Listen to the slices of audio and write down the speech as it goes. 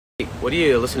What are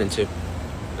you listening to?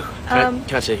 Can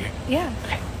I sit here? Yeah.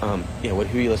 Okay. Yeah.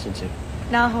 Who are you listening to?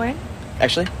 Now Horn.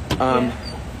 Actually, Yeah.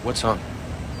 what song?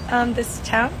 This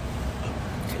Town.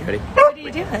 Okay, you ready? What are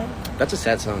you doing? That's a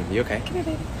sad song. You okay? Come here,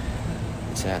 baby.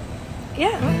 It's sad.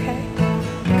 Yeah, okay.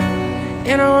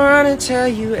 And I wanna tell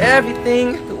you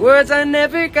everything, the words I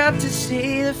never got to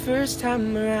say the first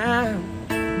time around.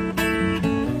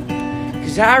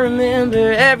 'Cause I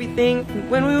remember everything from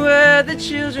when we were the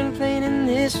children playing in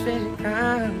this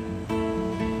fairground.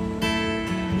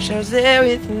 Wish I was there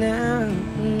with you now.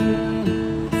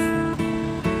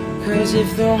 'Cause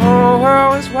if the whole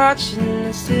world was watching,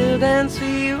 I'd still dance with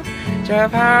you.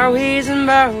 Drive highways and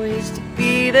byways to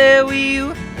be there with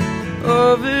you.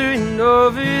 Over and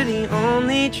over, the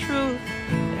only truth,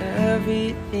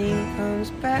 everything comes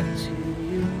back to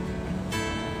you.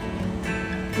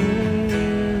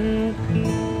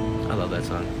 I love that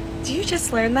song. Do you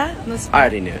just learn that on the spot? I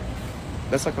already knew it.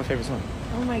 That's like my favorite song.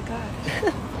 Oh my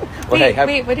gosh. Well,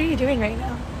 wait, what are you doing right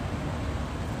now?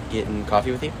 Getting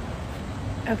coffee with you?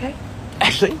 Okay.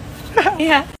 Actually?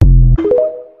 Yeah.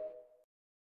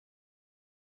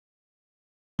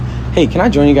 Hey, can I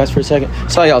join you guys for a second?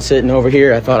 Saw y'all sitting over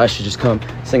here. I thought I should just come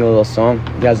sing a little song.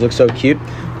 You guys look so cute.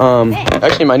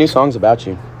 Actually, my new song's about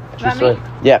you. About me?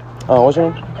 Yeah. What's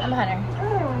your name? I'm Hunter.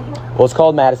 Well, it's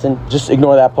called Madison. Just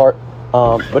ignore that part.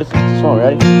 But it's a song,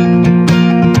 ready?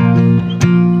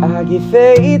 I get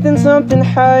faith in something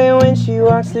higher when she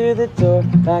walks through the door.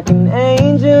 Like an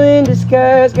angel in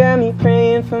disguise, got me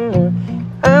praying for more.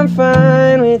 I'm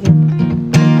fine with you,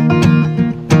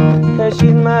 'cause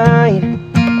she's mine.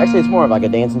 Actually, it's more of like a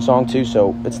dancing song too,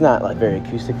 so it's not like very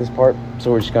acoustic, this part.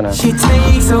 So we're just gonna... She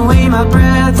takes away my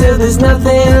breath till there's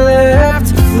nothing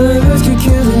left. Lose you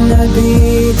could not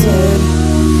be dead.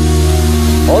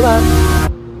 Hold on.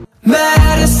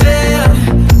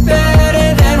 Medicine,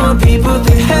 better than what people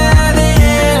think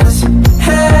heaven is.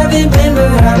 Haven't been,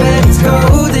 but I bet it's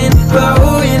golden,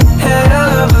 glowing. Had a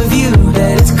love of you,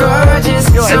 that it's gorgeous.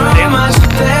 So much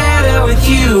better with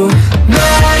you.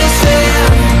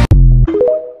 Medicine.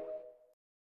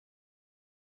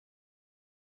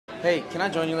 Hey, can I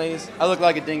join you ladies? I look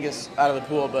like a dingus out of the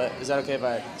pool, but is that okay if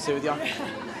I sit with y'all?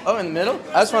 Oh, in the middle?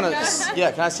 I just want to, yeah,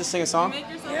 can I just sing a song?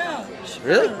 Yeah.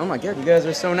 Really? Oh my god, you guys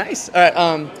are so nice. All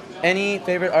right, any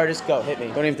favorite artist? Go, hit me.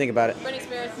 Don't even think about it.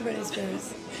 Britney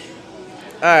Spears.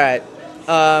 All right,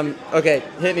 okay,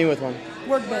 hit me with one.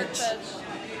 Work bitch.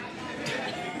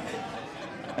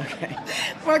 Okay.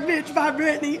 Work bitch by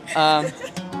Britney.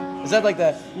 Is that like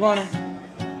the, wanna,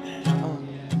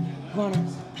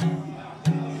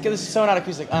 okay, this is so not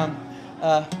acoustic. You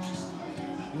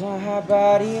want a hot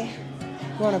body?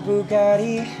 You want a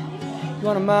Bugatti? You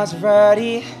want a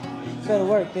Maserati? You better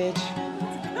work, bitch.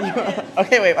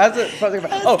 Okay, wait, that's it. Oh, you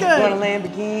want a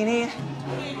Lamborghini?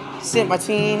 Sip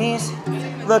martinis?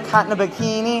 Look hot in a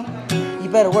bikini? You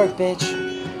better work, bitch.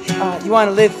 You want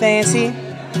to live fancy?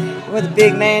 With a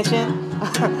big mansion?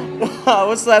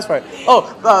 What's the last part?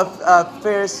 Oh,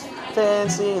 Paris,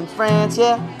 fancy in France,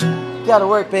 yeah? You gotta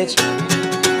work, bitch.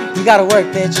 You gotta work,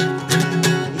 bitch.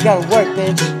 You gotta work,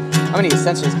 bitch. I'm gonna need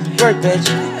sensors. Work, bitch.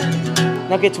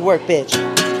 Now get to work, bitch.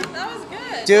 That was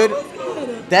good. Dude,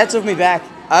 that took me back.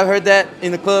 I've heard that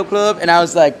in the club, and I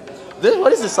was like,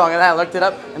 what is this song? And I looked it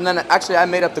up, and then actually I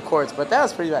made up the chords, but that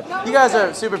was pretty bad. You guys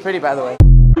are super pretty, by the way.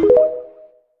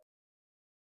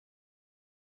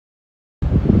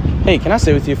 Hey, can I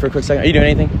sit with you for a quick second? Are you doing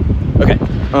anything? Okay.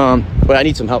 But I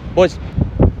need some help. Boys,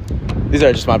 these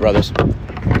are just my brothers.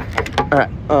 All right.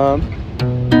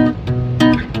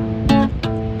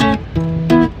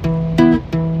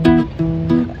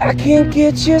 I can't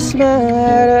get your smile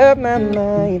out of my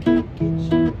mind.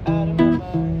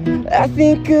 I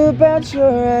think about your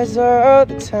eyes all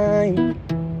the time.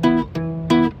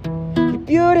 You're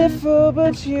beautiful,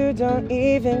 but you don't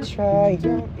even try.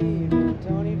 Don't even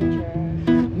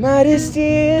try. Modesty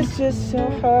is just so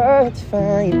hard to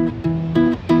find.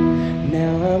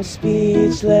 Now I'm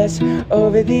speechless,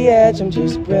 over the edge, I'm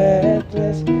just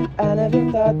breathless. I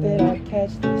never thought that I'd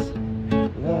catch this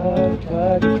love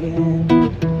bug again.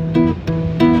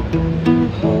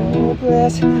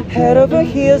 Hopeless, head over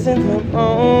heels in the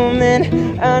moment.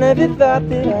 I never thought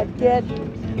that I'd get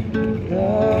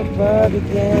love bug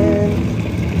again.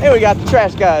 And we got the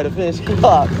trash guy to finish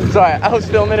off. Sorry, I was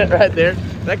filming it right there.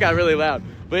 That got really loud.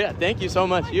 But yeah, thank you so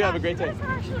much. You have a great day. That's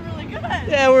actually really good.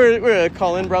 Yeah, we're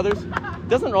Cullen brothers.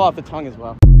 Doesn't roll off the tongue as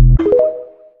well.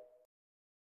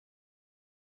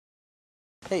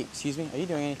 Hey, excuse me, are you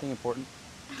doing anything important?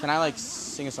 Can I like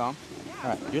sing a song? All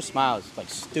right, your smile is like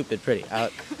stupid pretty. I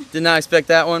did not expect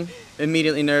that one.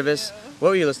 Immediately nervous. What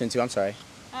were you listening to? I'm sorry.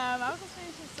 I was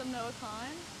listening to some Noah Khan.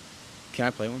 Can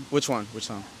I play one? Which one? Which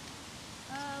song?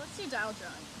 Let's do Dial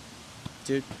Drunk.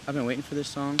 Dude, I've been waiting for this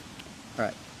song.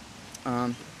 Alright.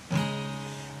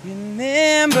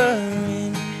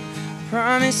 Remembering,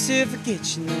 promise to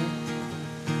forget you now.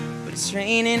 But it's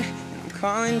raining and I'm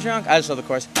calling drunk. I just love the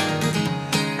chorus.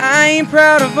 I ain't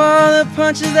proud of all the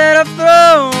punches that I've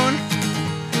thrown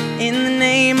in the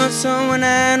name of someone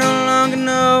I no longer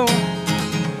know.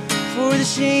 For the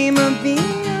shame of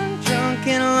being drunk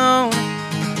and alone.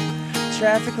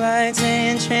 Traffic lights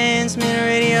and transmitter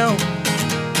radio.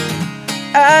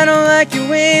 I don't like your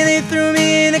way they threw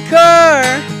me in the car.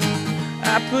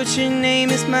 I put your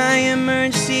name as my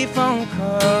emergency phone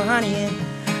call, honey. It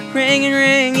rang and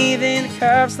rang, even the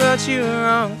cops thought you were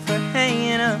wrong for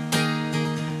hanging up.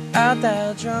 I'll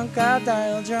dial drunk, I'll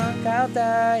dial drunk, I'll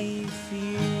die for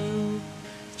you.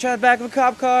 Try the back of a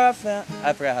cop car, I forgot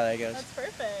how that goes. That's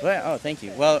perfect. Well, oh, thank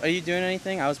you. Well, are you doing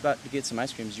anything? I was about to get some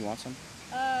ice cream. Do you want some?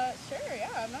 Sure, yeah,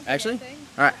 I'm not doing Actually? anything.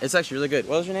 Alright, it's actually really good.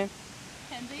 What was your name?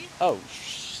 Kenzie? Oh,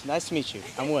 nice to meet you.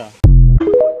 I'm Will.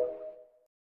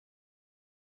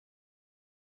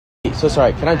 So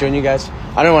sorry, can I join you guys?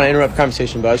 I don't want to interrupt the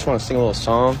conversation, but I just want to sing a little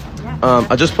song. Yeah.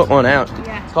 I just put one out.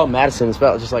 Yeah. It's called Madison. It's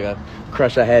about just like a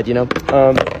crush I had, you know?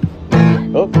 Oh,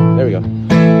 there we go.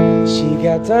 She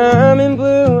got diamond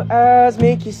blue eyes,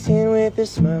 make you sin with a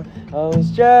smile. Always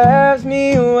drives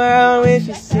me wild when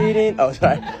she's sitting. Oh,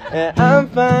 sorry. And I'm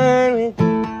fine with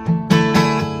you,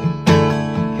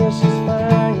 'cause she's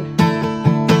fine.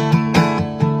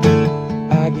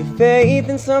 I get faith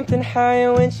in something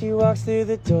higher when she walks through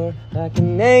the door. Like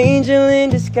an angel in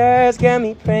disguise, got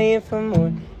me praying for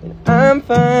more. And I'm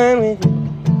fine with you,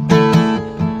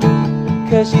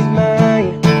 'cause she's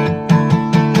mine.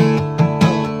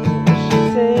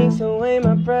 Takes away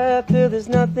my breath till there's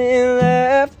nothing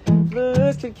left. If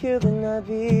looks could kill, then I'd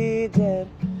be dead.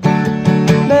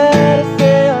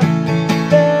 Medicine,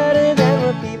 better than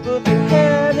what people think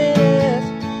heaven is.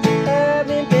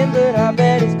 Haven't been, but I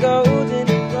bet it's golden,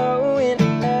 glowing.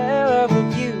 Hell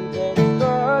with you, but it's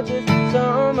gorgeous.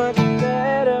 So much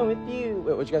better with you.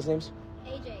 Wait, what's your guys' names?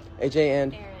 AJ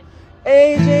and Aaron.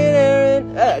 AJ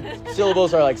and Aaron.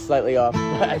 Syllables are like slightly off,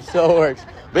 but it still works.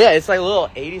 But yeah, it's like a little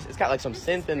 80s. It's got like some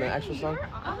synth in the actual song.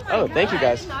 Oh, thank you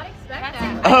guys. I did not expect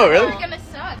that. Oh, really? You're gonna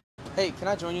suck. Hey, can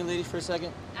I join you ladies for a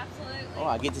second? Absolutely. Oh,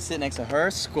 I get to sit next to her.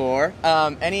 Score.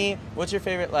 What's your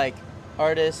favorite like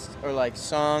artist or like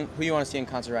song? Who you want to see in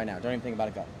concert right now? Don't even think about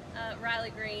it. Go. Riley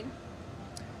Green.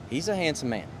 He's a handsome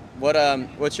man.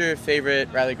 What's your favorite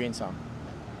Riley Green song?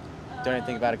 Don't even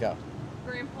think about it. Go.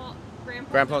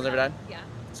 Grandpa's Never Died? Yeah.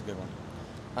 That's a good one.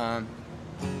 I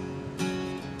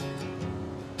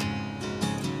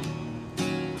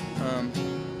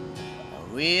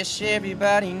wish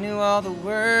everybody knew all the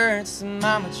words that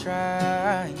Mama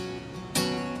tried.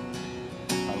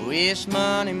 I wish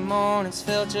Monday mornings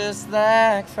felt just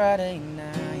like Friday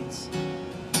nights.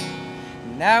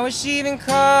 And I wish even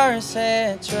cars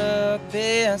had truck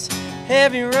beds.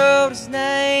 Every road is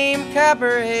named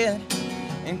Copperhead,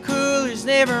 and coolers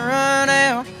never run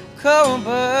out. Cold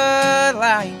Bud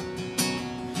Light.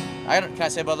 Can I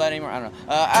say Bud Light anymore? I don't know.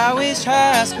 I wish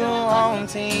high school home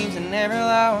teams had never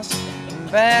lost. And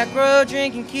back road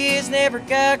drinking kids never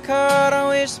got caught. I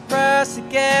wish the price of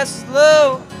gas was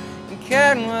low and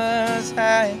cotton was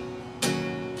high.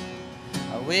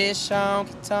 I wish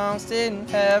honky tonks didn't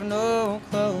have no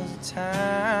closing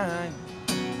time.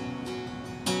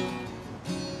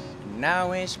 And I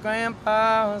wish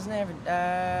grandpas never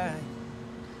died.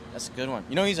 That's a good one.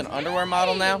 You know he's an underwear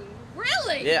model now?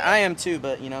 Really? Yeah, I am too,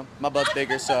 but you know, my butt's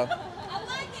bigger, so. I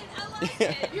like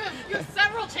it. You have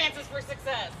several chances for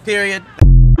success. Period.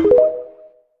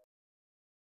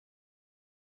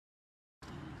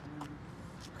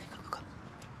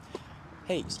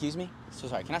 Hey, excuse me. So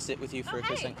sorry. Can I sit with you for a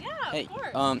quick second? Yeah, hey, of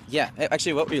course. yeah. Hey,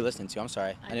 actually, what were you listening to? I'm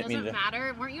sorry. I didn't mean to. It doesn't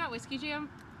matter. Weren't you at Whiskey Jam?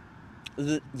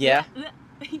 Yeah. Yeah.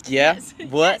 Yes.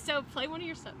 What? Yeah, so play one of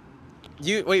your stuff.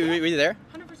 Were you there?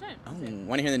 100%. Oh,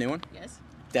 want to hear the new one? Yes.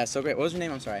 That's so great. What was your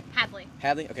name? I'm sorry. Hadley.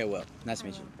 Hadley? Okay, well, nice to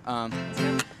meet you.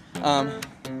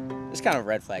 It's kind of a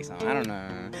red flag song. I don't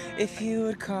know. If you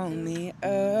would call me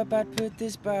up, I'd put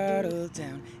this bottle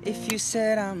down. If you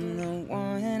said I'm the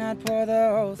one, I'd pour the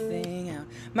whole thing out.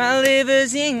 My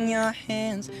liver's in your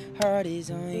hands, heart is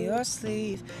on your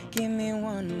sleeve. Give me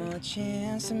one more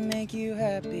chance to make you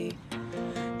happy.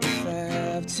 If I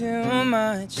have too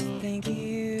much, thank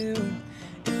you.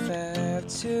 If I have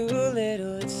too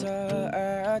little, it's all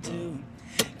I do.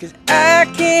 'Cause I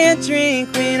can't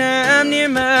drink when I'm near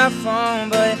my phone,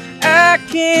 but I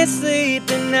can't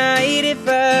sleep at night if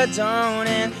I don't.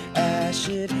 And I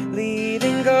should leave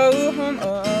and go home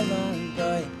alone,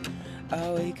 but I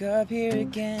wake up here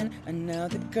again,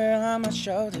 another girl on my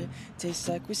shoulder. Tastes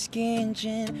like whiskey and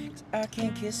gin, 'cause I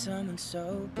can't kiss someone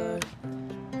sober.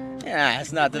 Yeah,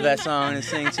 it's not the best song to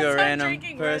sing to a random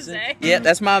person. Yeah,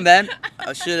 that's my bad.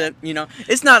 I should have, you know.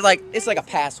 It's not like, it's like a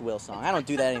past Will song. I don't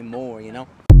do that anymore, you know.